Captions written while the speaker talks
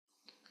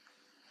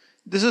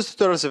This is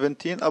tutorial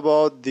 17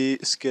 about the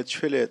sketch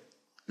fillet.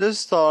 Let's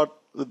start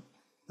with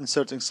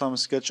inserting some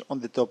sketch on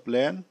the top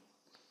plane.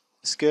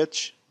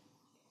 Sketch,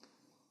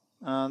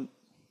 and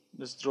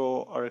let's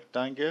draw a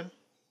rectangle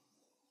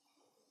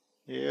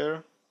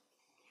here.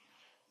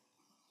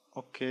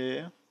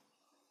 Okay.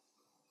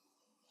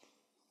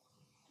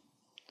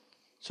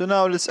 So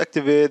now let's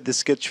activate the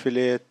sketch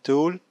fillet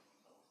tool.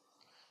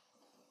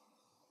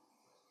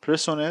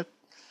 Press on it,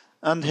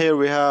 and here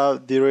we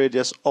have the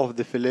radius of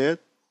the fillet.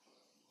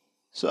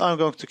 So I'm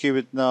going to keep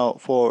it now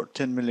for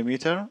 10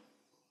 millimeter,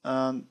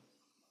 and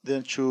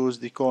then choose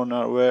the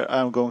corner where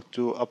I'm going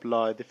to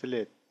apply the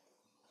fillet.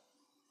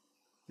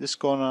 This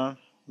corner,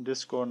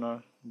 this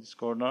corner, this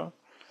corner.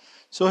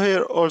 So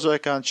here also I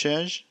can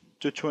change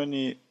to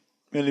 20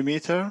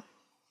 millimeter,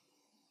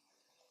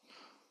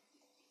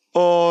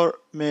 or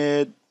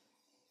made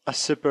a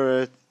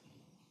separate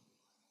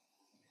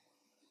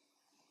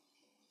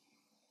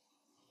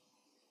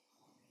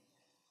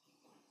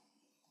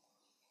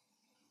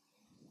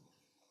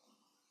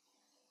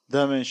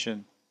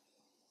dimension.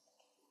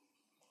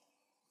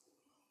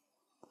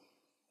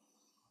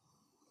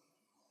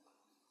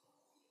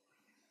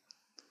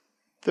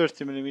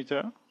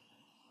 $30mm.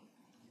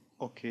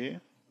 Okay.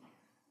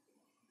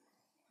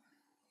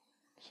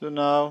 So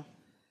now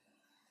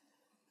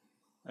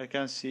I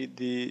can see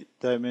the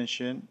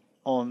dimension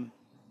on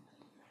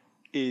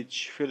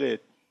each fillet.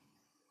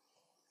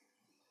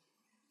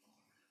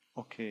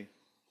 Okay.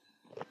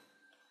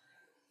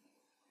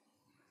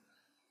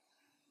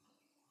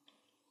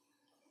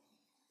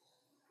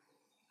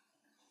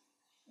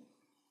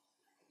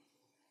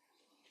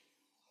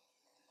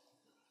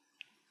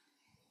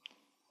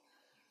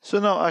 So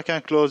now I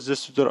can close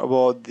this tutorial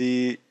about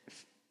the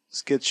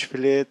sketch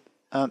fillet,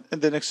 and in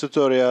the next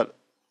tutorial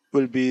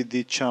will be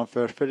the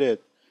chamfer fillet.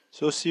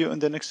 So see you in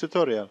the next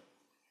tutorial.